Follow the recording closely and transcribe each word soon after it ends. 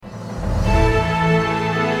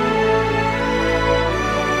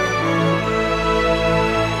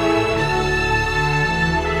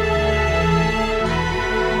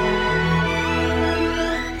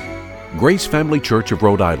Grace Family Church of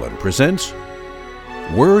Rhode Island presents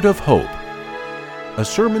Word of Hope, a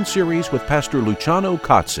sermon series with Pastor Luciano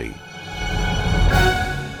Cozzi.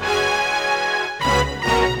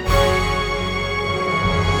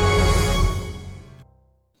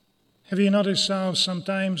 Have you noticed how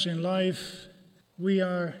sometimes in life we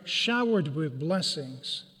are showered with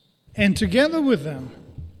blessings, and together with them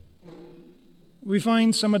we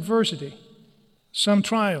find some adversity, some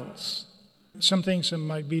trials, some things that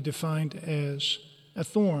might be defined as a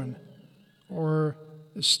thorn or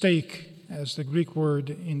a stake, as the Greek word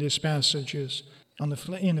in this passage is, in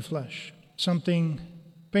the flesh, something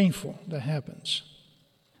painful that happens.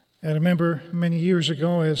 I remember many years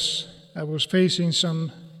ago as I was facing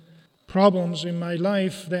some problems in my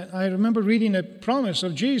life that I remember reading a promise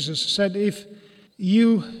of Jesus said, if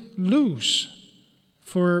you lose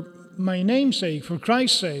for my name's sake, for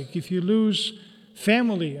Christ's sake, if you lose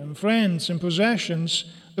family and friends and possessions,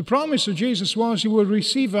 the promise of Jesus was you will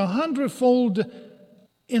receive 100-fold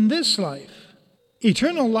in this life,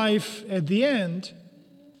 eternal life at the end.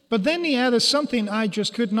 But then he added something I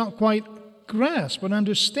just could not quite grasp and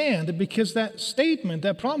understand, because that statement,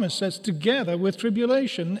 that promise says together with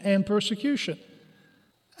tribulation and persecution.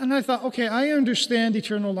 And I thought, okay, I understand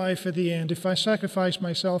eternal life at the end. If I sacrifice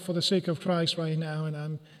myself for the sake of Christ right now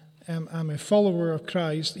and I'm a follower of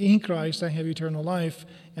Christ, in Christ I have eternal life,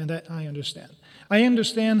 and that I understand. I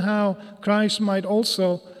understand how Christ might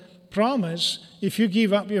also promise, if you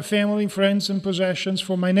give up your family, friends, and possessions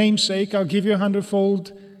for my name's sake, I'll give you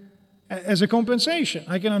 100-fold as a compensation.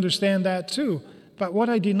 I can understand that too. But what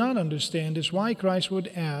I did not understand is why Christ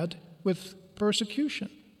would add with persecution.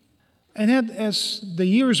 And as the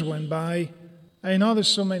years went by, I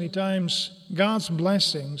noticed so many times God's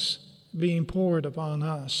blessings being poured upon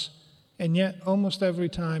us. And yet, almost every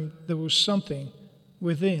time, there was something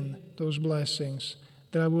within those blessings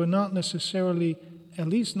that I would not necessarily, at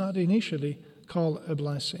least not initially, call a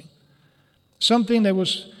blessing. Something that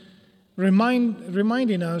was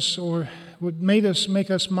reminding us, or would make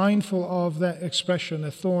us mindful of that expression,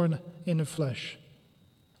 a thorn in the flesh.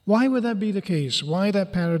 Why would that be the case? Why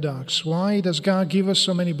that paradox? Why does God give us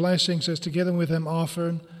so many blessings as together with them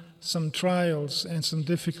offer some trials and some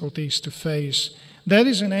difficulties to face? That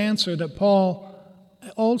is an answer that Paul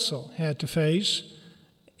also had to face,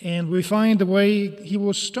 and we find the way he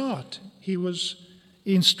was taught, he was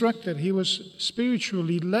instructed, he was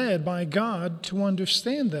spiritually led by God to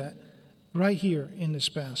understand that right here in this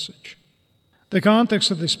passage. The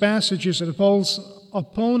context of this passage is that Paul's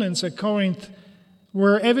opponents at Corinth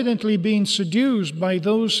were evidently being seduced by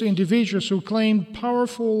those individuals who claimed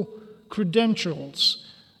powerful credentials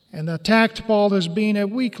and attacked Paul as being a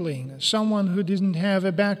weakling, someone who didn't have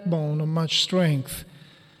a backbone or much strength.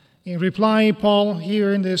 In reply, Paul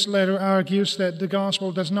here in this letter argues that the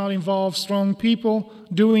gospel does not involve strong people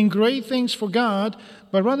doing great things for God,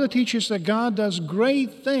 but rather teaches that God does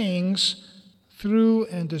great things through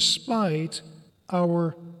and despite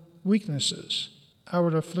our weaknesses, our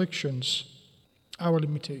afflictions, our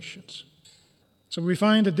limitations. So we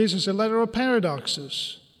find that this is a letter of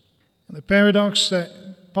paradoxes. And the paradox that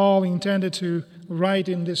Paul intended to write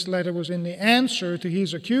in this letter was in the answer to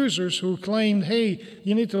his accusers who claimed, hey,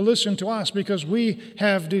 you need to listen to us because we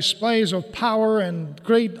have displays of power and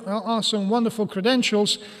great, awesome, wonderful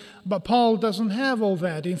credentials. But Paul doesn't have all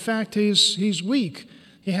that. In fact, he's weak.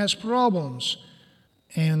 He has problems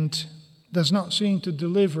and does not seem to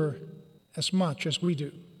deliver as much as we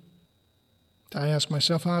do. I ask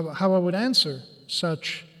myself how I would answer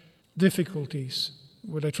such difficulties.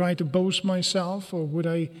 Would I try to boast myself, or would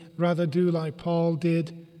I rather do like Paul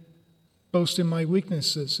did, boast in my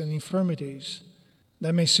weaknesses and infirmities?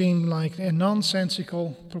 That may seem like a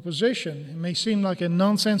nonsensical proposition. It may seem like a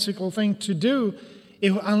nonsensical thing to do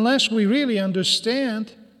unless we really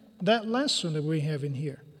understand that lesson that we have in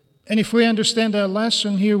here. And if we understand that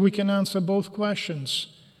lesson here, we can answer both questions.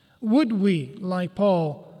 Would we, like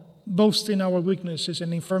Paul, boast in our weaknesses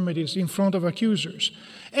and infirmities in front of accusers?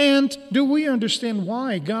 And do we understand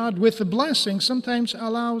why God, with the blessing, sometimes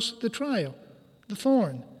allows the trial, the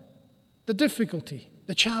thorn, the difficulty,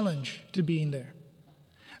 the challenge to be in there?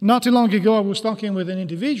 Not too long ago, I was talking with an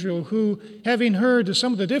individual who, having heard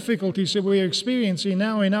some of the difficulties that we are experiencing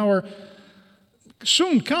now in our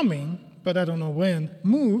soon coming, but I don't know when,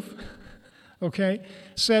 move, okay,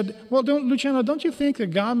 said, well, Luciano, don't you think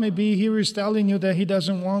that God maybe here is telling you that he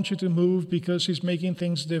doesn't want you to move because he's making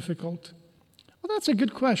things difficult? Well, that's a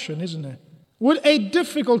good question, isn't it? Would a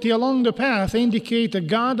difficulty along the path indicate that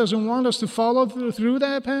God doesn't want us to follow through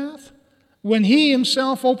that path when he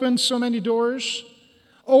himself opens so many doors?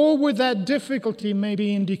 Or would that difficulty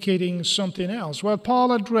maybe indicating something else? Well,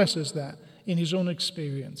 Paul addresses that in his own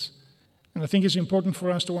experience. And I think it's important for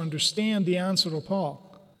us to understand the answer of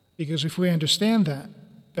Paul, because if we understand that,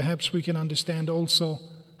 perhaps we can understand also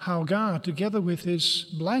how God, together with his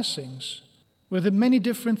blessings, with the many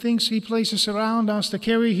different things he places around us to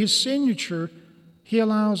carry his signature, he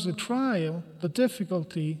allows the trial, the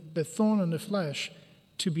difficulty, the thorn in the flesh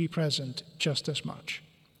to be present just as much.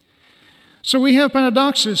 So we have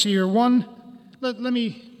paradoxes here. One, let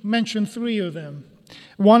me mention three of them.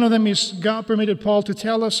 One of them is God permitted Paul to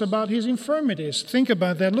tell us about his infirmities. Think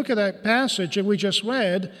about that. Look at that passage that we just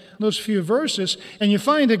read, those few verses, and you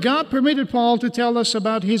find that God permitted Paul to tell us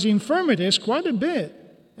about his infirmities quite a bit,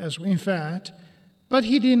 as in fact, but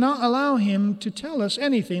he did not allow him to tell us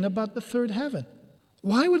anything about the third heaven.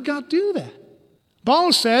 Why would God do that?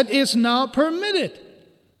 Paul said it's not permitted,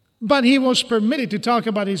 but he was permitted to talk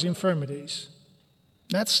about his infirmities.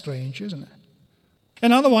 That's strange, isn't it?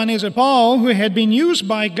 Another one is that Paul, who had been used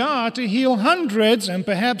by God to heal hundreds and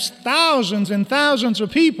perhaps thousands and thousands of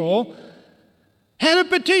people, had a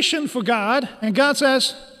petition for God, and God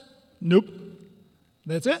says, nope,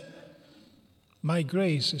 that's it. My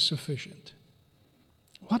grace is sufficient.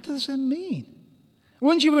 What does that mean?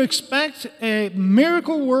 Wouldn't you expect a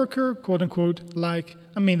miracle worker, quote unquote,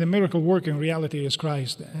 the miracle worker in reality is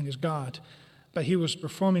Christ and is God, but he was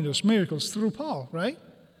performing those miracles through Paul, right?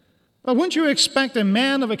 But wouldn't you expect a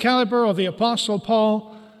man of the caliber of the Apostle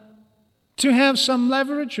Paul to have some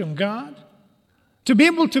leverage on God? To be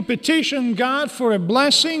able to petition God for a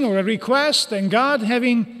blessing or a request, and God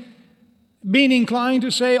having been inclined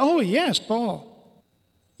to say, oh yes, Paul,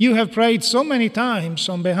 you have prayed so many times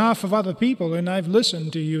on behalf of other people, and I've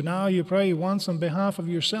listened to you. Now you pray once on behalf of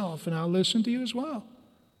yourself, and I'll listen to you as well.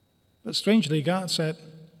 But strangely, God said,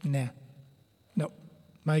 no,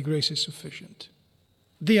 my grace is sufficient.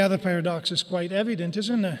 The other paradox is quite evident,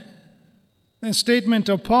 isn't it? The statement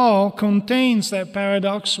of Paul contains that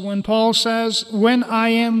paradox when Paul says, when I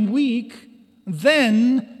am weak,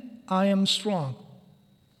 then I am strong.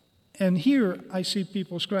 And here I see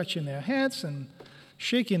people scratching their heads and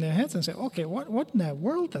shaking their heads and say, okay, what in the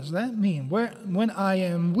world does that mean? When I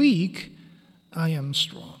am weak, I am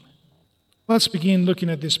strong. Let's begin looking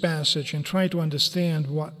at this passage and try to understand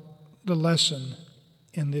what the lesson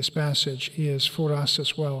in this passage is for us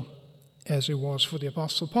as well as it was for the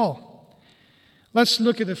Apostle Paul. Let's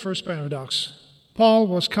look at the first paradox. Paul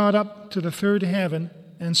was caught up to the third heaven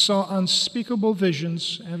and saw unspeakable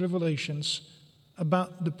visions and revelations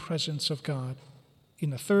about the presence of God in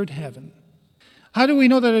the third heaven. How do we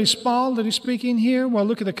know that it is Paul that is speaking here? Well,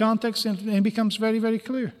 look at the context and it becomes very, very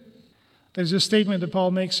clear. There's a statement that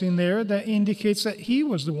Paul makes in there that indicates that he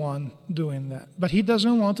was the one doing that. But he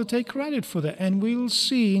doesn't want to take credit for that. And we'll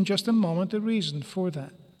see in just a moment the reason for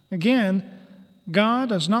that. Again, God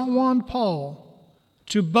does not want Paul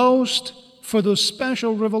to boast for those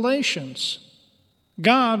special revelations.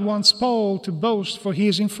 God wants Paul to boast for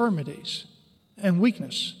his infirmities and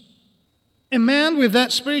weakness. A man with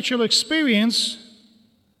that spiritual experience,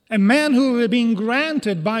 a man who had been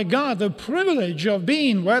granted by God the privilege of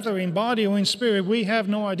being, whether in body or in spirit, we have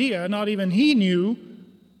no idea, not even he knew.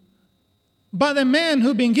 But a man who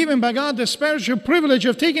had been given by God the spiritual privilege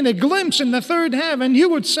of taking a glimpse in the third heaven, you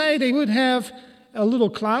would say they would have a little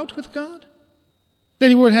clout with God, that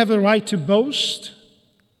he would have the right to boast,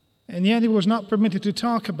 and yet he was not permitted to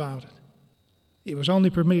talk about it. He was only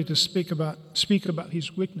permitted to speak about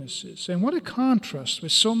his weaknesses. And what a contrast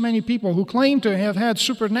with so many people who claim to have had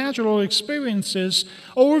supernatural experiences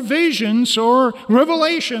or visions or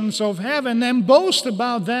revelations of heaven and boast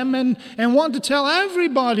about them and want to tell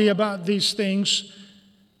everybody about these things.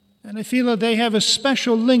 And I feel that they have a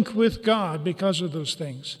special link with God because of those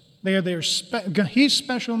things. They are his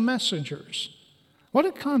special messengers. What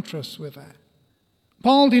a contrast with that.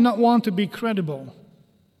 Paul did not want to be credible.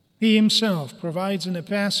 He himself provides in the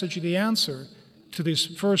passage the answer to this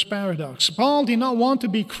first paradox. Paul did not want to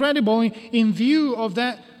be credible in view of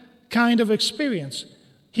that kind of experience.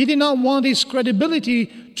 He did not want his credibility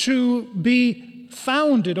to be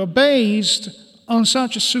founded or based on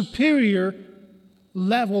such a superior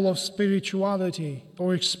level of spirituality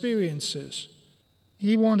or experiences.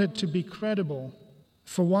 He wanted to be credible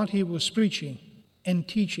for what he was preaching and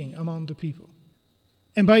teaching among the people.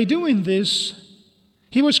 And by doing this,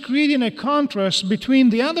 he was creating a contrast between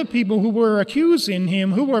the other people who were accusing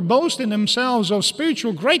him, who were boasting themselves of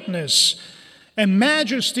spiritual greatness and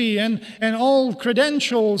majesty and all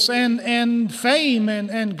credentials and fame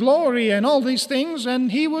and glory and all these things.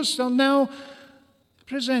 And he was now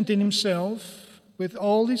presenting himself with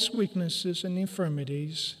all his weaknesses and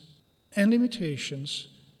infirmities and limitations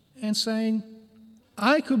and saying,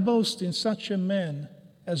 I could boast in such a man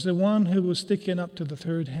as the one who was taken up to the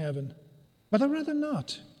third heaven. But I'd rather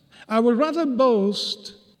not. I would rather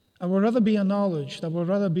boast, I would rather be acknowledged, I would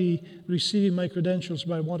rather be receiving my credentials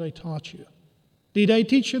by what I taught you. Did I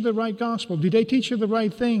teach you the right gospel? Did I teach you the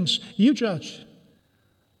right things? You judge.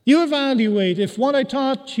 You evaluate if what I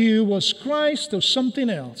taught you was Christ or something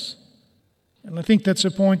else. And I think that's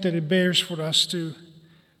a point that it bears for us to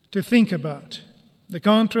think about. The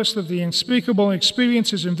contrast of the unspeakable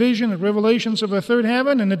experiences and vision and revelations of a third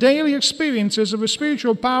heaven and the daily experiences of the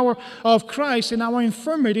spiritual power of Christ in our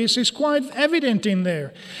infirmities is quite evident in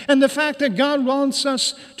there. And the fact that God wants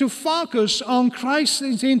us to focus on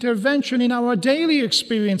Christ's intervention in our daily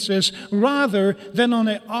experiences rather than on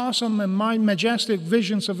the awesome and majestic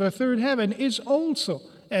visions of a third heaven is also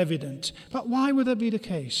evident. But why would that be the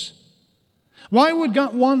case? Why would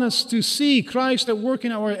God want us to see Christ at work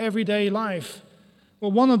in our everyday life?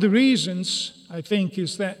 Well, one of the reasons, I think,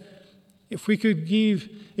 is that if we could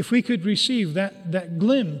receive that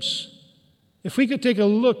glimpse, if we could take a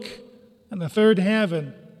look at the third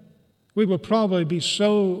heaven, we would probably be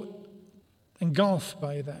so engulfed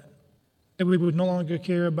by that we would no longer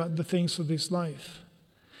care about the things of this life.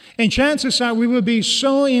 And chances are we will be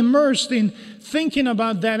so immersed in thinking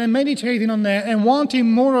about that and meditating on that and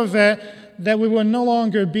wanting more of that we will no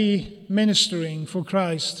longer be ministering for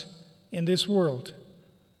Christ in this world.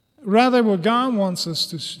 Rather, what God wants us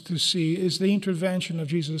to see is the intervention of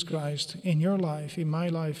Jesus Christ in your life, in my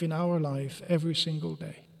life, in our life, every single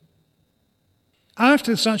day.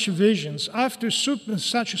 After such visions, after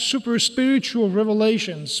such super spiritual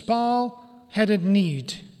revelations, Paul had a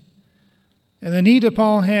need. And the need that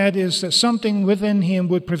Paul had is that something within him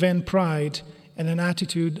would prevent pride and an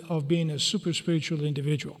attitude of being a super spiritual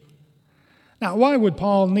individual. Now, why would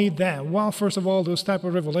Paul need that? Well, first of all, those type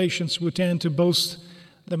of revelations would tend to boast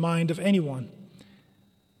the mind of anyone.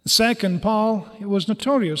 Second, Paul was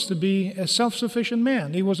notorious to be a self-sufficient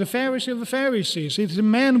man. He was a Pharisee of the Pharisees. He's a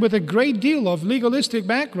man with a great deal of legalistic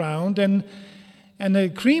background and the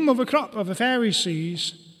cream of a crop of the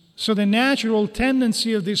Pharisees. So the natural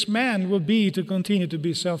tendency of this man would be to continue to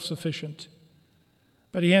be self-sufficient.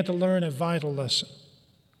 But he had to learn a vital lesson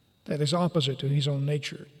that is opposite to his own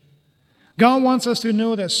nature. God wants us to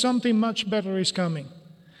know that something much better is coming.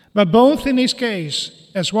 But both in his case,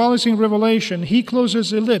 as well as in Revelation, he closes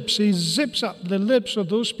the lips. He zips up the lips of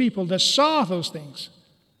those people that saw those things.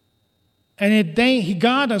 And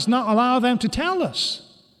God does not allow them to tell us.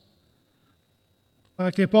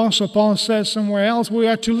 Like the Apostle Paul says somewhere else, we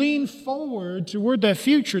are to lean forward toward that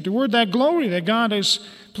future, toward that glory that God has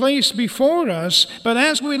placed before us. But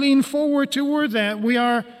as we lean forward toward that, we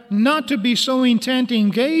are not to be so intent in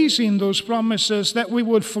gazing those promises that we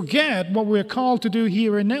would forget what we're called to do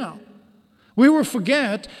here and now. We will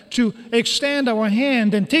forget to extend our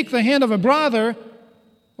hand and take the hand of a brother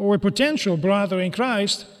or a potential brother in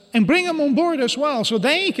Christ and bring them on board as well so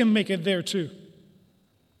they can make it there too.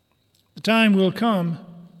 The time will come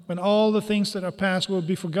when all the things that are past will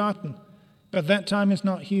be forgotten, but that time is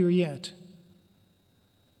not here yet.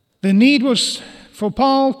 The need was for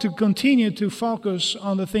Paul to continue to focus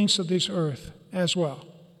on the things of this earth as well,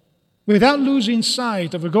 without losing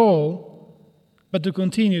sight of a goal, but to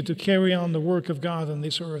continue to carry on the work of God on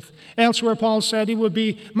this earth. Elsewhere, Paul said it would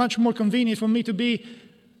be much more convenient for me to be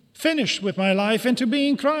finished with my life and to be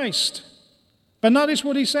in Christ. But notice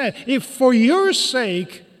what he said. If for your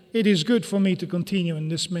sake it is good for me to continue in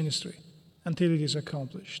this ministry until it is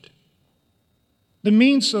accomplished. The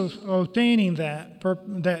means of obtaining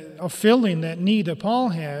of filling that need that Paul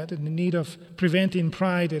had, and the need of preventing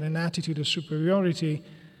pride and an attitude of superiority,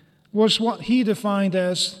 was what he defined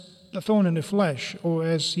as the thorn in the flesh, or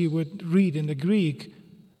as you would read in the Greek,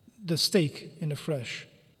 the stake in the flesh,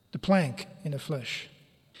 the plank in the flesh.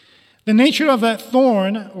 The nature of that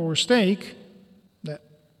thorn or stake, that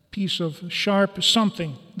piece of sharp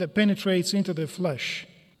something that penetrates into the flesh,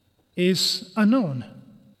 is unknown.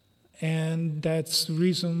 And that's the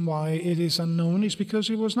reason why it is unknown is because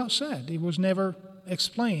it was not said. It was never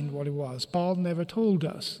explained what it was. Paul never told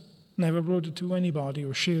us, never wrote it to anybody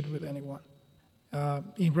or shared with anyone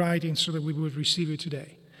in writing so that we would receive it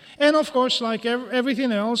today. And of course, like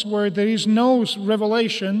everything else, where there is no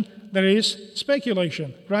revelation, there is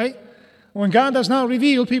speculation, right? When God does not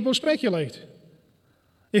reveal, people speculate.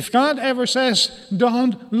 If God ever says,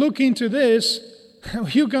 don't look into this,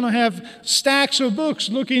 you're going to have stacks of books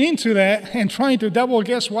looking into that and trying to double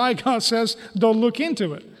guess why God says don't look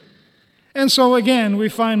into it. And so again, we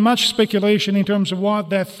find much speculation in terms of what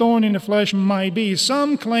that thorn in the flesh might be.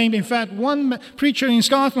 Some claimed, in fact, one preacher in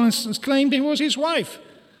Scotland claimed it was his wife.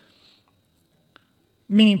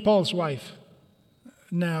 meaning Paul's wife.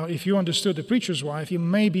 Now, if you understood the preacher's wife, you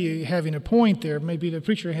may be having a point there. Maybe the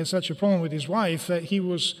preacher has such a problem with his wife that he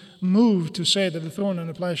was moved to say that the thorn in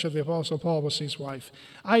the flesh of the Apostle Paul was his wife.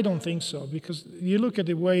 I don't think so, because you look at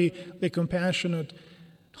the way, the compassionate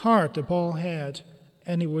heart that Paul had,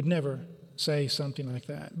 and he would never say something like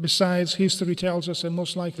that. Besides, history tells us that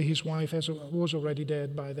most likely his wife was already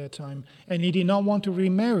dead by that time, and he did not want to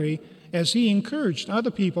remarry, as he encouraged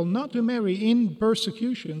other people not to marry in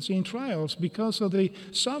persecutions, in trials, because of the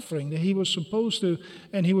suffering that he was supposed to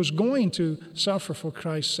and he was going to suffer for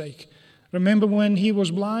Christ's sake. Remember when he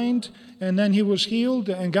was blind and then he was healed,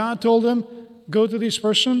 and God told him, go to this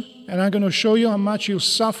person and I'm going to show you how much you'll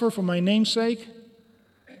suffer for my name's sake?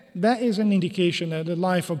 That is an indication that the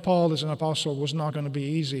life of Paul as an apostle was not going to be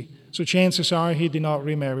easy. So chances are he did not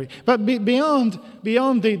remarry. But beyond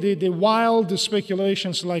the wild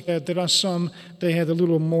speculations like that, there are some, they had a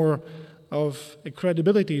little more of a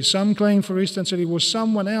credibility. Some claim, for instance, that it was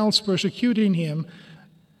someone else persecuting him.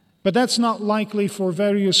 But that's not likely for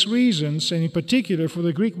various reasons, and in particular for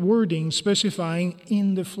the Greek wording specifying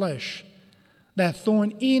in the flesh. That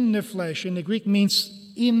thorn in the flesh in the Greek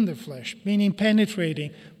means in the flesh, meaning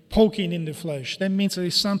penetrating, poking in the flesh. That means there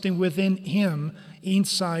is something within him,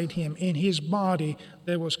 inside him, in his body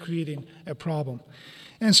that was creating a problem.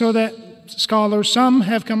 And so that scholars, some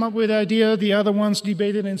have come up with the idea, the other ones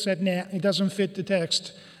debated and said, nah, it doesn't fit the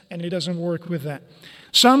text, and it doesn't work with that.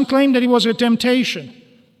 Some claim that it was a temptation.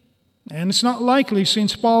 And it's not likely,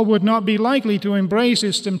 since Paul would not be likely to embrace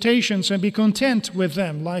his temptations and be content with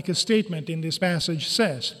them, like a statement in this passage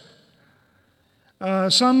says.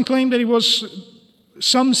 Some claim that it was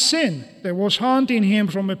some sin that was haunting him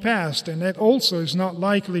from the past, and that also is not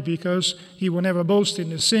likely, because he will never boast in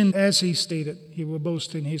the sin, as he stated. He will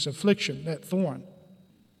boast in his affliction, that thorn.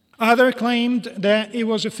 Others claimed that it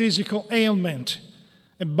was a physical ailment,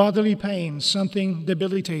 a bodily pain, something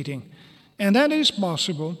debilitating. And that is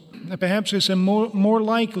possible. Perhaps it's a more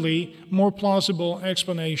likely, more plausible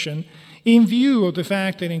explanation in view of the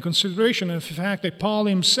fact that, in consideration of the fact that Paul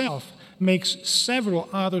himself makes several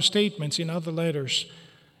other statements in other letters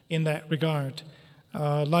in that regard,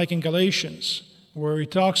 like in Galatians, where he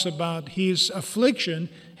talks about his affliction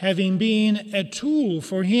having been a tool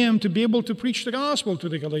for him to be able to preach the gospel to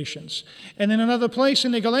the Galatians. And in another place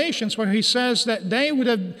in the Galatians where he says that they would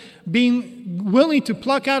have been willing to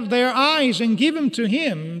pluck out their eyes and give them to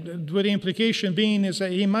him, with the implication being is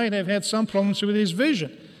that he might have had some problems with his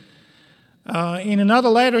vision. In another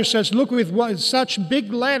letter says, look, with such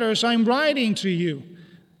big letters I'm writing to you,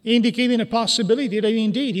 indicating a possibility that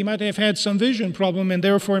indeed he might have had some vision problem and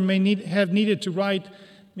therefore have needed to write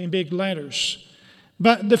in big letters.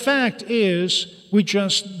 But the fact is, we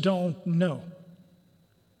just don't know.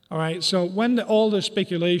 All right, so when all the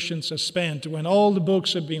speculations are spent, when all the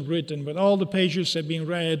books have been written, when all the pages have been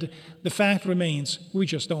read, the fact remains, we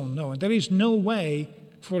just don't know. And there is no way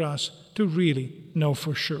for us to really know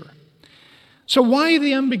for sure. So why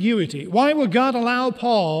the ambiguity? Why would God allow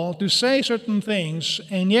Paul to say certain things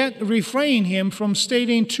and yet refrain him from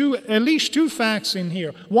stating at least two facts in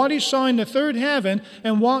here? What he saw in the third heaven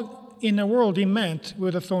and what in the world he meant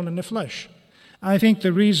with a thorn in the flesh. I think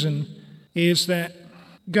the reason is that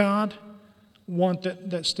God wanted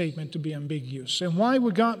that statement to be ambiguous. And why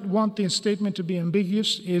would God want this statement to be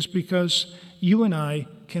ambiguous is because you and I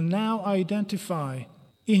can now identify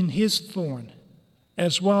in his thorn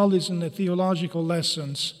as well as in the theological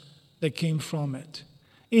lessons that came from it.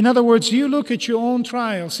 In other words, you look at your own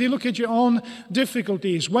trials, you look at your own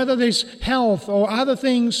difficulties, whether there's health or other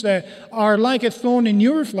things that are like a thorn in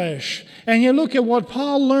your flesh, and you look at what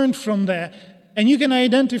Paul learned from that, and you can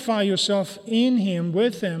identify yourself in him,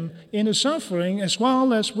 with him, in the suffering, as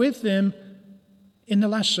well as with him in the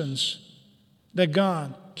lessons that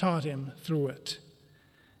God taught him through it.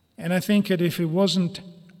 And I think that if it wasn't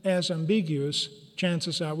as ambiguous,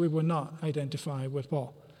 chances are we would not identify with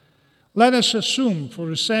Paul. Let us assume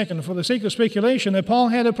for a second, for the sake of speculation, that Paul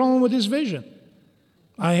had a problem with his vision.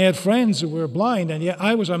 I had friends who were blind, and yet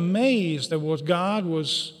I was amazed at what God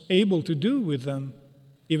was able to do with them,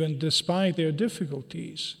 even despite their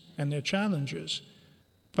difficulties and their challenges.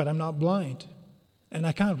 But I'm not blind, and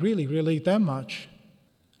I can't really relate that much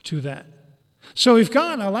to that. So if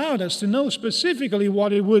God allowed us to know specifically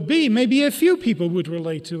what it would be, maybe a few people would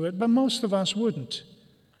relate to it, but most of us wouldn't.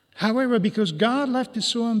 However, because God left it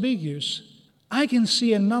so ambiguous, I can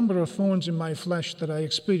see a number of thorns in my flesh that I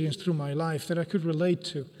experienced through my life that I could relate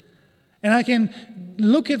to. And I can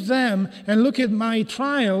look at them and look at my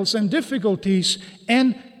trials and difficulties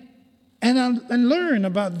and and learn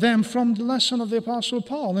about them from the lesson of the Apostle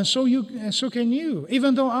Paul. And so can you.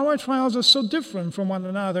 Even though our trials are so different from one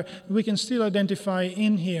another, we can still identify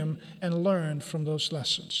in him and learn from those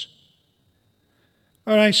lessons.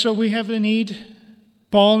 All right, so we have the need.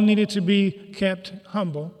 Paul needed to be kept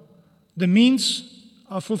humble. The means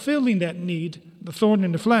of fulfilling that need, the thorn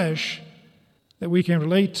in the flesh, that we can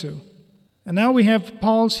relate to. And now we have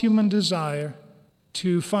Paul's human desire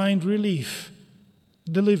to find relief,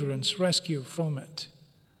 deliverance, rescue from it.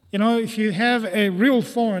 You know, if you have a real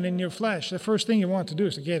thorn in your flesh, the first thing you want to do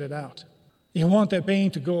is to get it out. You want that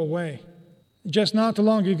pain to go away. Just not too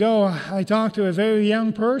long ago, I talked to a very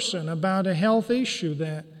young person about a health issue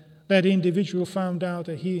that individual found out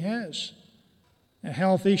that he has. A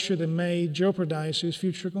health issue that may jeopardize his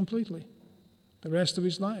future completely, the rest of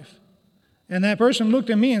his life. And that person looked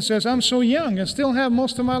at me and says, I'm so young and still have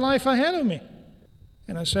most of my life ahead of me.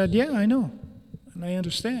 And I said, yeah, I know. And I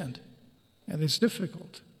understand. And it's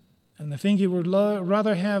difficult. And the thing you would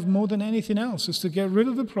rather have more than anything else is to get rid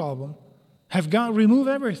of the problem, have God remove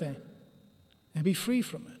everything, and be free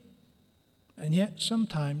from it. And yet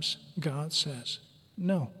sometimes God says,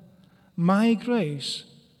 no, my grace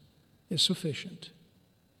is sufficient.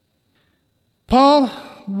 Paul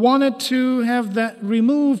wanted to have that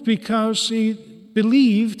removed because he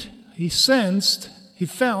believed, he sensed, he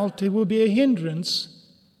felt it would be a hindrance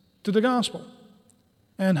to the gospel.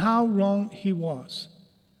 And how wrong he was.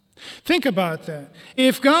 Think about that.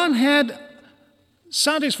 If God had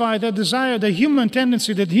satisfied that desire, the human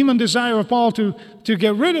tendency, the human desire of Paul to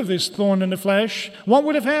get rid of this thorn in the flesh, what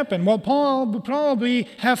would have happened? Well, Paul would probably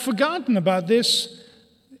have forgotten about this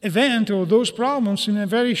event or those problems in a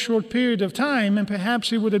very short period of time, and perhaps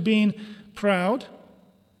he would have been proud,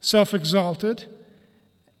 self-exalted,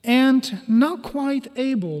 and not quite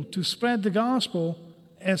able to spread the gospel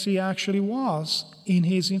as he actually was in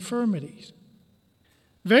his infirmities.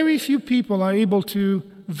 Very few people are able to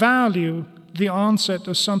value the onset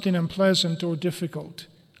of something unpleasant or difficult.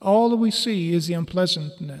 All that we see is the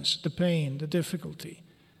unpleasantness, the pain, the difficulty.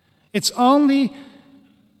 It's only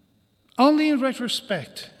in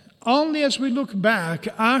retrospect, only as we look back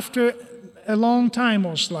after a long time,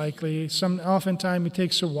 most likely, oftentimes it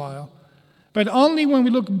takes a while, but only when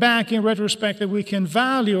we look back in retrospect that we can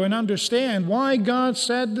value and understand why God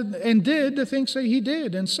said and did the things that he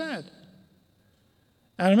did and said.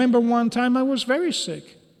 I remember one time I was very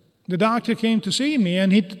sick. The doctor came to see me,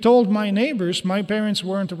 and he told my neighbors. My parents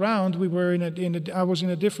weren't around. I was in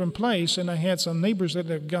a different place, and I had some neighbors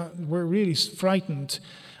that were really frightened.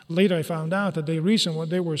 Later I found out that the reason why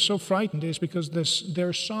they were so frightened is because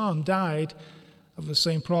their son died of the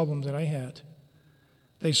same problem that I had.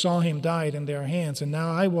 They saw him died in their hands, and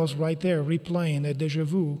now I was right there replaying a déjà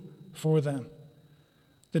vu for them.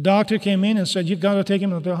 The doctor came in and said, you've got to take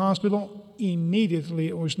him to the hospital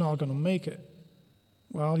immediately or he's not going to make it.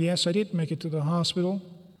 Well, yes, I did make it to the hospital,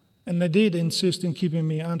 and they did insist in keeping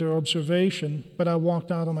me under observation, but I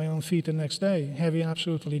walked out on my own feet the next day, having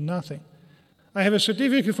absolutely nothing. I have a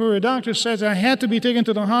certificate for a doctor that says I had to be taken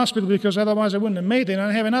to the hospital because otherwise I wouldn't have made it. And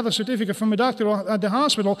I have another certificate from a doctor at the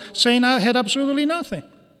hospital saying I had absolutely nothing.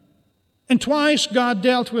 And twice God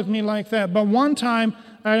dealt with me like that. But one time,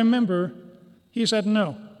 I remember, he said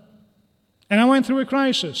no. And I went through a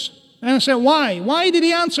crisis. And I said, why? Why did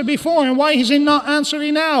he answer before and why is he not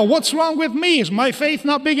answering now? What's wrong with me? Is my faith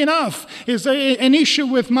not big enough? Is there an issue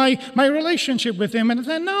with my relationship with him? And I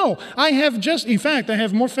said, no, I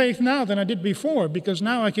have more faith now than I did before because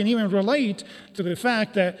now I can even relate to the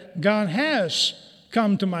fact that God has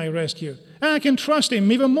come to my rescue. And I can trust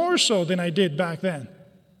him even more so than I did back then.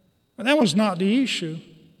 But that was not the issue.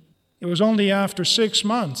 It was only after 6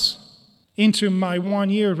 months into my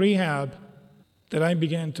 1-year rehab that I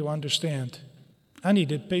began to understand I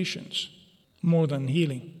needed patience more than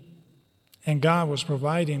healing. And God was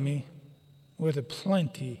providing me with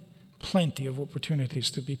plenty of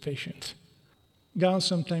opportunities to be patient. God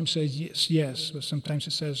sometimes says yes, but sometimes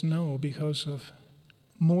he says no because of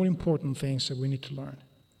more important things that we need to learn.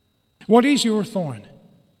 What is your thorn?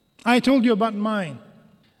 I told you about mine.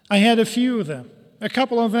 I had a few of them. A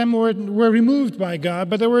couple of them were removed by God,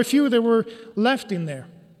 but there were a few that were left in there.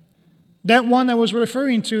 That one I was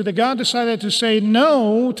referring to, that God decided to say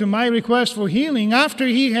no to my request for healing after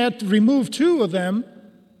he had removed 2 of them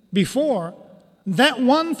before. That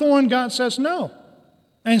one thorn, God says no.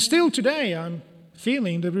 And still today, I'm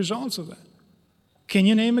feeling the results of that. Can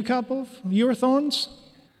you name a couple of your thorns?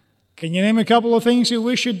 Can you name a couple of things you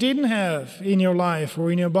wish you didn't have in your life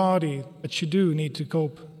or in your body, but you do need to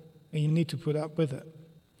cope and you need to put up with it?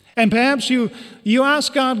 And perhaps you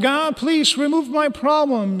ask God, God, please remove my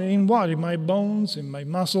problem. In what? In my bones, in my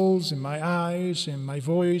muscles, in my eyes, in my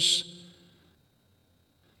voice.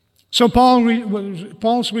 So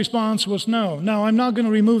Paul's response was, no, I'm not going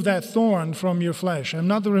to remove that thorn from your flesh. I'm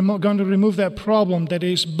not going to remove that problem that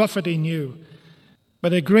is buffeting you.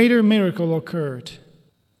 But a greater miracle occurred.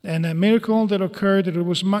 And that miracle that occurred, that it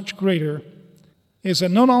was much greater, is that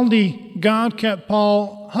not only God kept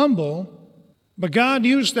Paul humble, but God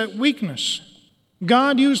used that weakness.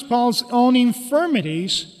 God used Paul's own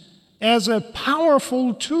infirmities as a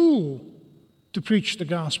powerful tool to preach the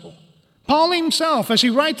gospel. Paul himself, as he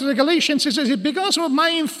writes to the Galatians, he says, it's because of my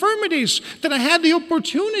infirmities that I had the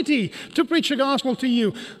opportunity to preach the gospel to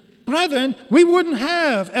you. Brethren, we wouldn't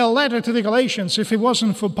have a letter to the Galatians if it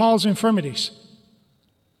wasn't for Paul's infirmities.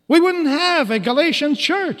 We wouldn't have a Galatian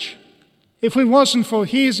church if it wasn't for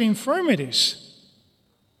his infirmities.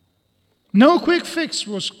 No quick fix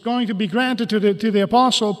was going to be granted to the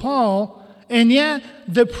Apostle Paul, and yet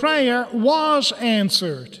the prayer was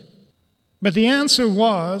answered. But the answer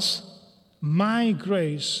was, my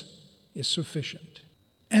grace is sufficient.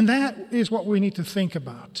 And that is what we need to think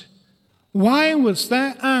about. Why was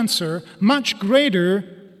that answer much greater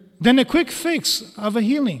than a quick fix of a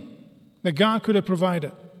healing that God could have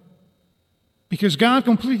provided? Because God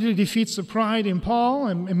completely defeats the pride in Paul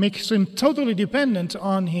and makes him totally dependent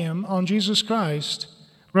on him, on Jesus Christ,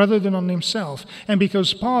 rather than on himself. And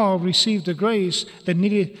because Paul received the grace that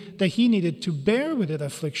he needed to bear with that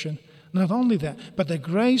affliction, not only that, but the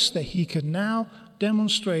grace that he could now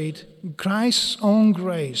demonstrate, Christ's own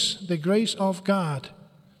grace, the grace of God.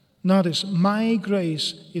 Notice, my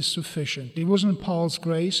grace is sufficient. It wasn't Paul's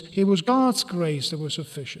grace, it was God's grace that was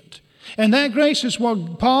sufficient. And that grace is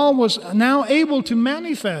what Paul was now able to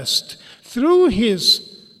manifest through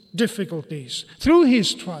his difficulties, through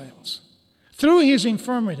his trials, through his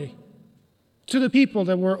infirmity, to the people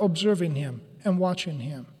that were observing him and watching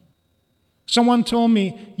him. Someone told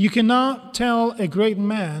me, you cannot tell a great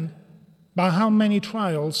man by how many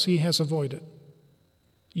trials he has avoided.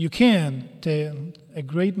 You can tell a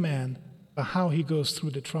great man by how he goes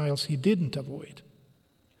through the trials he didn't avoid.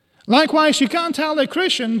 Likewise, you can't tell a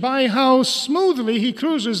Christian by how smoothly he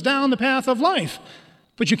cruises down the path of life.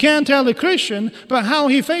 But you can tell a Christian by how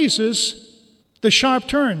he faces the sharp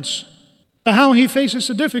turns, by how he faces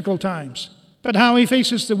the difficult times, but how he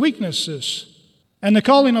faces the weaknesses and the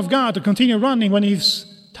calling of God to continue running when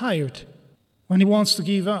he's tired, when he wants to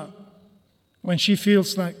give up, when she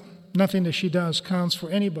feels like nothing that she does counts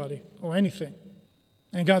for anybody or anything.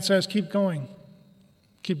 And God says, keep going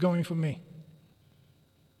for me.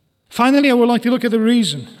 Finally, I would like to look at the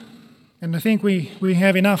reason. And I think we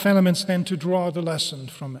have enough elements then to draw the lesson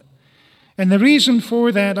from it. And the reason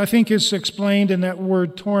for that, I think, is explained in that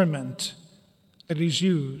word torment that is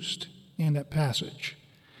used in that passage.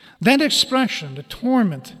 That expression, the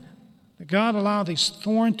torment, that God allowed his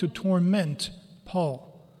thorn to torment Paul,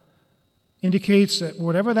 indicates that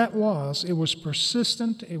whatever that was, it was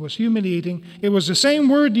persistent, it was humiliating. It was the same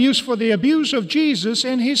word used for the abuse of Jesus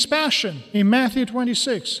in his passion in Matthew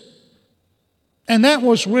 26. And that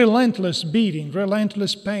was relentless beating,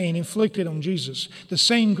 relentless pain inflicted on Jesus. The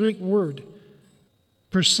same Greek word.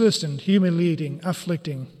 Persistent, humiliating,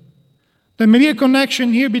 afflicting. There may be a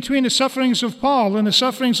connection here between the sufferings of Paul and the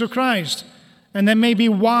sufferings of Christ. And that may be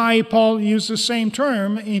why Paul used the same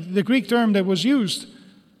term, the Greek term that was used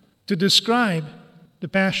to describe the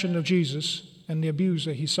passion of Jesus and the abuse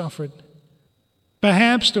that he suffered.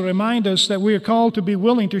 Perhaps to remind us that we are called to be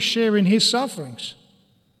willing to share in his sufferings,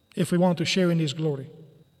 if we want to share in his glory,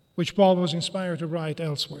 which Paul was inspired to write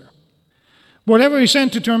elsewhere. Whatever is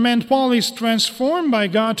sent to torment Paul is transformed by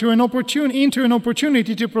God into an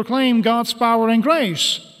opportunity to proclaim God's power and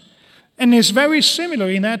grace. And is very similar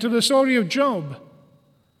in that to the story of Job.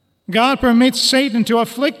 God permits Satan to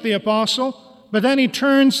afflict the apostle, but then he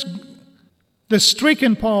turns the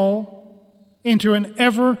stricken Paul into an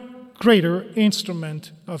ever greater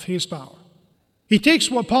instrument of his power. He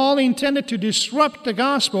takes what Paul intended to disrupt the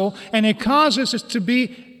gospel, and it causes it to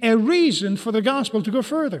be a reason for the gospel to go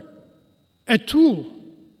further. A tool.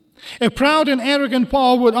 A proud and arrogant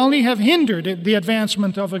Paul would only have hindered the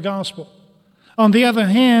advancement of the gospel. On the other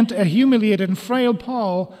hand, a humiliated and frail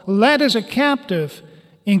Paul, led as a captive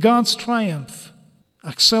in God's triumph,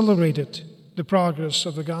 accelerated the progress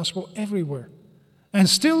of the gospel everywhere. And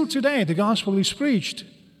still today, the gospel is preached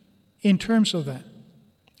in terms of that.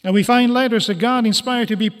 And we find letters that God inspired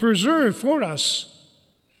to be preserved for us,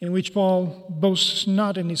 in which Paul boasts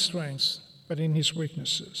not in his strengths, but in his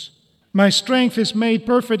weaknesses. My strength is made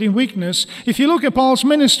perfect in weakness. If you look at Paul's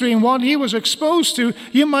ministry and what he was exposed to,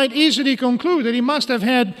 you might easily conclude that he must have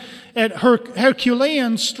had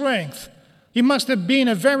Herculean strength. He must have been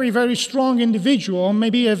a very, very strong individual, or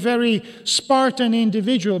maybe a very Spartan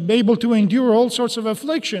individual, able to endure all sorts of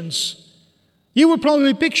afflictions. You would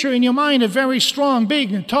probably picture in your mind a very strong,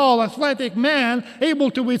 big, tall, athletic man,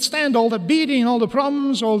 able to withstand all the beating, all the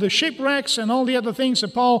problems, all the shipwrecks, and all the other things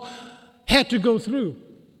that Paul had to go through.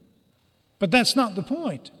 But that's not the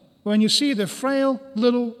point. When you see the frail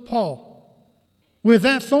little Paul, with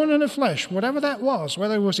that thorn in the flesh, whatever that was,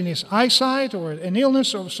 whether it was in his eyesight or an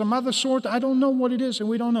illness of some other sort, I don't know what it is and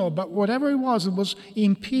we don't know, but whatever it was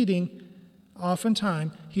impeding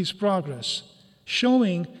oftentimes his progress,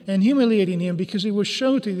 showing and humiliating him because he would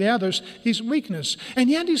show to the others his weakness. And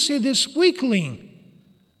yet you see this weakling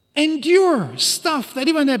endure stuff that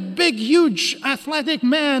even a big, huge, athletic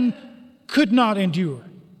man could not endure.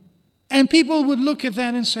 And people would look at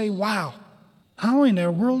that and say, wow, how in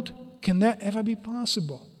the world can that ever be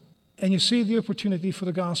possible? And you see the opportunity for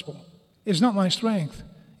the gospel. It's not my strength.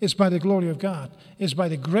 It's by the glory of God. It's by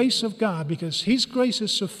the grace of God, because His grace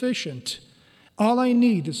is sufficient. All I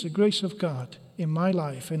need is the grace of God in my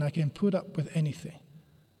life, and I can put up with anything.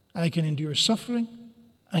 I can endure suffering.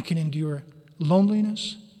 I can endure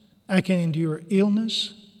loneliness. I can endure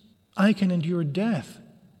illness. I can endure death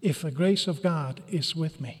if the grace of God is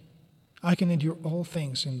with me. I can endure all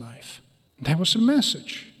things in life. That was the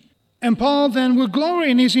message. And Paul then would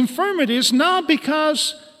glory in his infirmities, not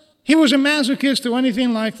because he was a masochist or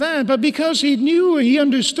anything like that, but because he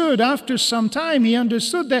understood, after some time, he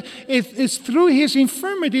understood that it's through his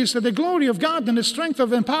infirmities that the glory of God and the strength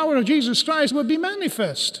and power of Jesus Christ would be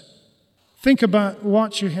manifest. Think about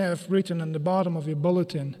what you have written on the bottom of your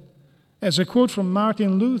bulletin as a quote from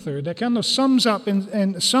Martin Luther that kind of sums up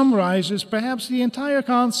and summarizes perhaps the entire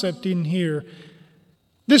concept in here.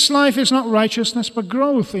 This life is not righteousness, but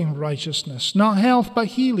growth in righteousness. Not health, but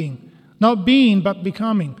healing. Not being, but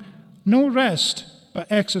becoming. No rest, but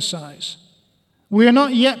exercise. We are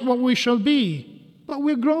not yet what we shall be, but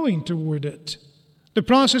we're growing toward it. The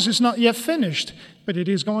process is not yet finished, but it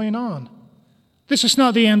is going on. This is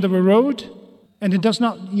not the end of a road, and it does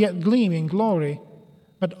not yet gleam in glory,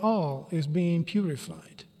 but all is being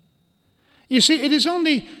purified. You see, it is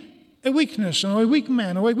only a weakness or a weak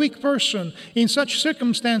man or a weak person in such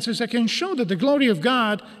circumstances that can show that the glory of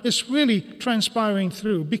God is really transpiring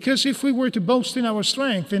through. Because if we were to boast in our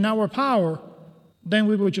strength, in our power, then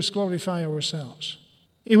we would just glorify ourselves.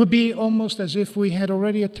 It would be almost as if we had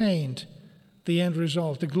already attained the end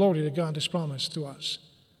result, the glory that God has promised to us.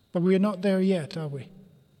 But we are not there yet, are we?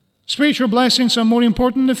 Spiritual blessings are more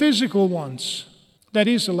important than physical ones. That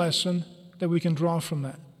is the lesson that we can draw from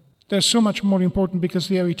that. They're so much more important because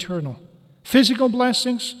they are eternal. Physical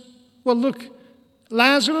blessings, well, look,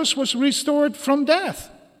 Lazarus was restored from death.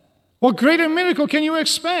 What greater miracle can you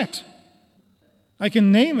expect? I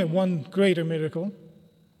can name it one greater miracle.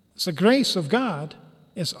 It's the grace of God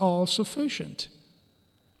is all sufficient.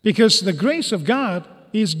 Because the grace of God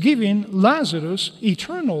is giving Lazarus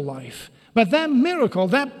eternal life. But that miracle,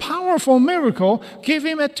 that powerful miracle, gave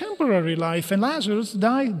him a temporary life, and Lazarus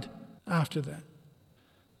died after that.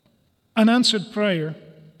 Unanswered prayer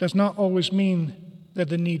does not always mean that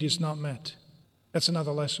the need is not met. That's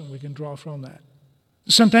another lesson we can draw from that.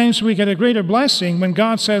 Sometimes we get a greater blessing when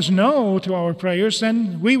God says no to our prayers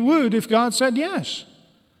than we would if God said yes.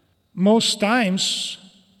 Most times,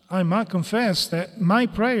 I might confess that my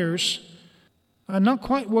prayers are not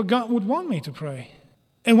quite what God would want me to pray.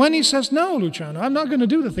 And when He says, no, Luciano, I'm not going to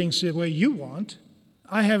do the things the way you want,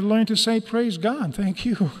 I have learned to say, praise God, thank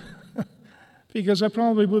you. Because I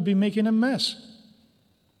probably would be making a mess.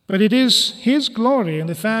 But it is His glory in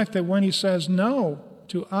the fact that when He says no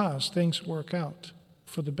to us, things work out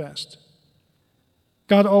for the best.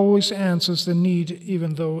 God always answers the need,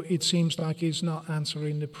 even though it seems like He's not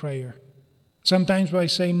answering the prayer. Sometimes by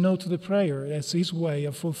saying no to the prayer, that's His way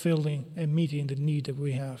of fulfilling and meeting the need that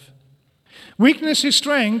we have. Weakness is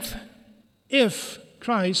strength if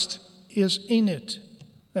Christ is in it.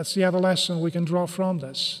 That's the other lesson we can draw from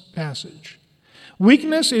this passage.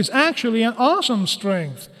 Weakness is actually an awesome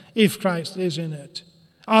strength if Christ is in it.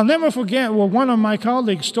 I'll never forget what one of my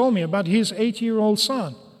colleagues told me about his 8-year-old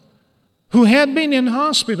son, who had been in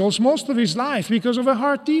hospitals most of his life because of a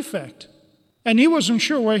heart defect. And he wasn't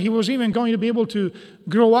sure where he was even going to be able to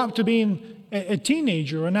grow up to being a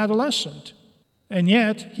teenager or an adolescent. And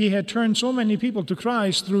yet, he had turned so many people to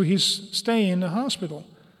Christ through his stay in the hospital.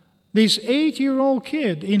 This 8-year-old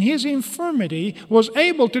kid in his infirmity was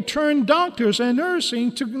able to turn doctors and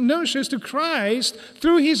nurses to Christ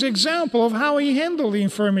through his example of how he handled the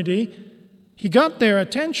infirmity. He got their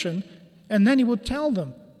attention, and then he would tell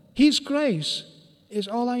them, His grace is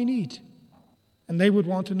all I need. And they would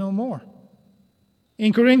want to know more.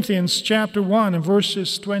 In Corinthians chapter 1 and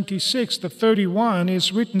verses 26 to 31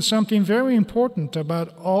 is written something very important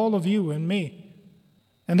about all of you and me.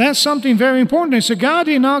 And that's something very important. It says, God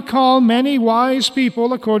did not call many wise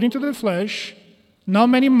people according to the flesh, not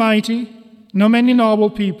many mighty, not many noble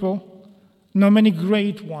people, not many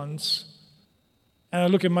great ones. And I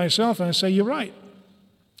look at myself and I say, you're right.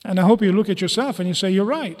 And I hope you look at yourself and you say, you're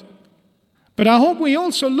right. But I hope we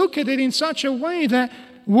also look at it in such a way that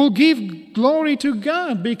will give glory to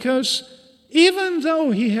God, because even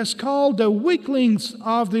though He has called the weaklings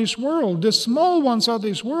of this world, the small ones of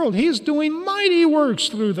this world, He's doing mighty works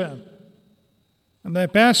through them. And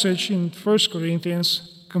that passage in 1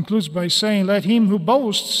 Corinthians concludes by saying, let him who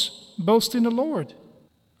boasts, boast in the Lord.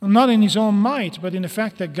 Not in his own might, but in the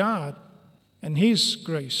fact that God and His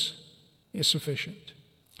grace is sufficient.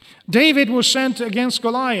 David was sent against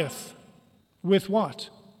Goliath with what?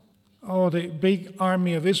 Oh, the big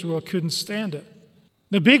army of Israel couldn't stand it.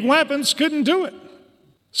 The big weapons couldn't do it.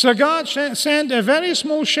 So God sent a very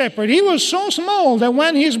small shepherd. He was so small that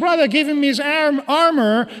when his brother gave him his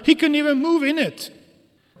armor, he couldn't even move in it.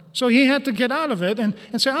 So he had to get out of it and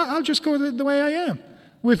say, I'll just go the way I am.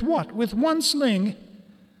 With what? With one sling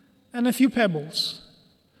and a few pebbles.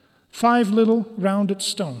 5 little rounded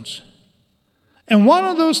stones. And one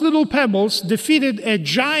of those little pebbles defeated a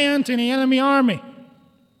giant in the enemy army.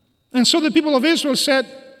 And so the people of Israel said,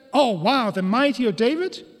 oh, wow, the mighty of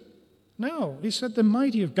David? No, he said the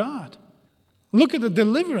mighty of God. Look at the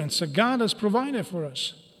deliverance that God has provided for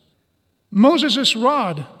us. Moses'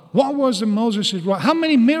 rod. What was the Moses' rod? How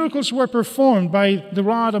many miracles were performed by the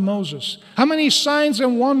rod of Moses? How many signs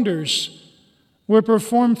and wonders were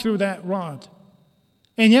performed through that rod?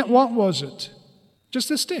 And yet, what was it?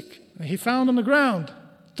 Just a stick that he found on the ground.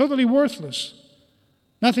 Totally worthless.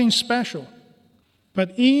 Nothing special.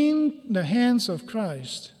 But in the hands of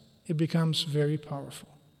Christ, it becomes very powerful.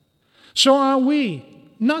 So are we.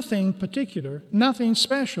 Nothing particular, nothing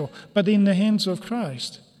special, but in the hands of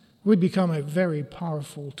Christ, we become a very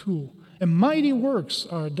powerful tool. And mighty works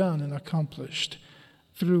are done and accomplished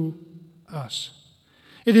through us.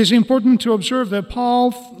 It is important to observe that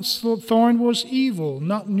Paul's thorn was evil,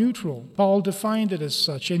 not neutral. Paul defined it as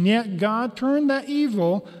such. And yet God turned that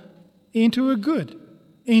evil into a good,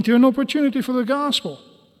 into an opportunity for the gospel.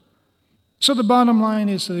 So the bottom line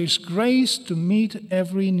is there is grace to meet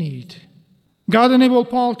every need. God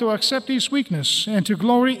enabled Paul to accept his weakness and to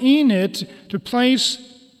glory in it, to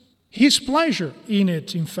place his pleasure in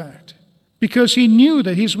it, in fact, because he knew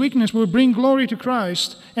that his weakness would bring glory to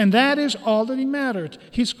Christ, and that is all that he mattered.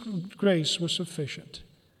 His grace was sufficient.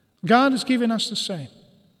 God has given us the same.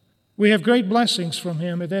 We have great blessings from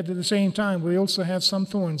Him, but at the same time, we also have some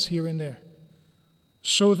thorns here and there,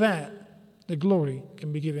 so that the glory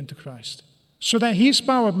can be given to Christ. So that His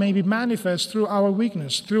power may be manifest through our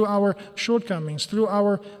weakness, through our shortcomings, through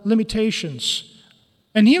our limitations.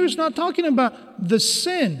 And here He's not talking about the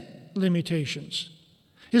sin limitations.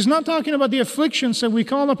 He's not talking about the afflictions that we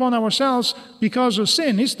call upon ourselves because of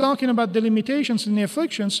sin. He's talking about the limitations and the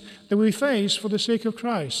afflictions that we face for the sake of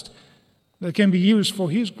Christ, that can be used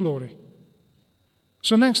for His glory.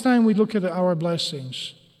 So next time we look at our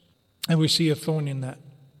blessings and we see a thorn in that,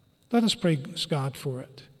 let us praise God for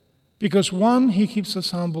it. Because 1, He keeps us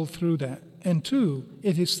humble through that. And 2,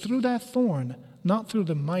 it is through that thorn, not through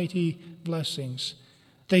the mighty blessings,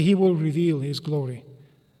 that He will reveal His glory.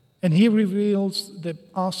 And He reveals the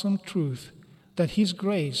awesome truth that His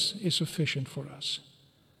grace is sufficient for us.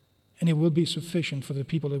 And it will be sufficient for the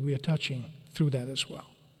people that we are touching through that as well.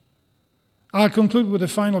 I'll conclude with a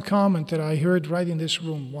final comment that I heard right in this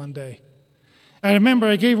room one day. I remember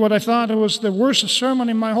I gave what I thought was the worst sermon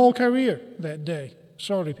in my whole career that day.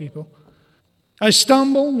 Sorry, people. I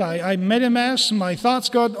stumbled, I made a mess, my thoughts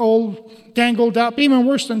got all tangled up, even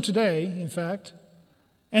worse than today, in fact.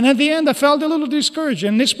 And at the end, I felt a little discouraged.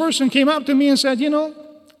 And this person came up to me and said,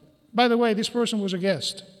 by the way, this person was a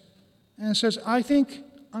guest. And says, I think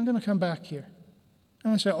I'm going to come back here.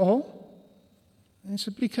 And I said, oh? And he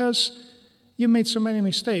said, because you made so many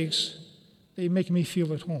mistakes that you make me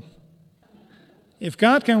feel at home. If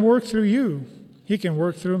God can work through you, He can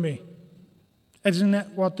work through me. Isn't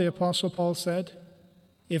that what the Apostle Paul said?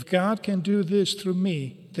 If God can do this through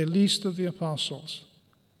me, the least of the apostles,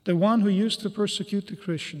 the one who used to persecute the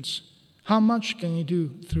Christians, how much can He do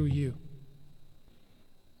through you?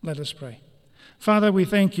 Let us pray. Father, we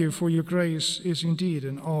thank you for your grace is indeed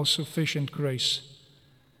an all-sufficient grace.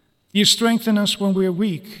 You strengthen us when we are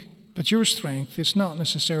weak, but your strength is not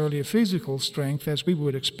necessarily a physical strength as we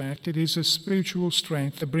would expect. It is a spiritual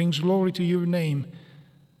strength that brings glory to your name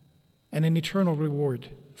and an eternal reward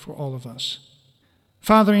for all of us.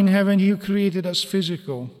 Father in heaven, you created us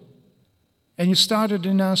physical, and you started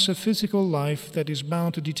in us a physical life that is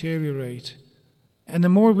bound to deteriorate. And the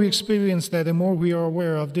more we experience that, the more we are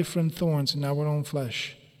aware of different thorns in our own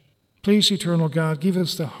flesh. Please, eternal God, give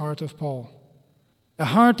us the heart of Paul, a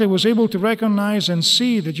heart that was able to recognize and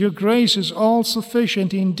see that your grace is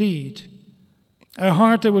all-sufficient indeed, a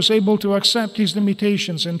heart that was able to accept his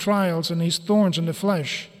limitations and trials and his thorns in the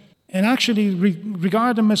flesh, and actually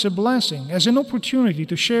regard them as a blessing, as an opportunity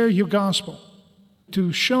to share your gospel,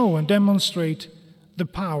 to show and demonstrate the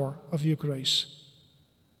power of your grace.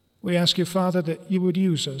 We ask you, Father, that you would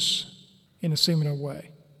use us in a similar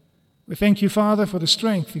way. We thank you, Father, for the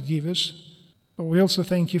strength you give us, but we also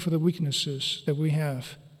thank you for the weaknesses that we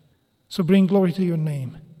have. So bring glory to your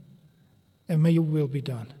name, and may your will be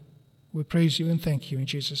done. We praise you and thank you in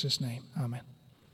Jesus' name. Amen.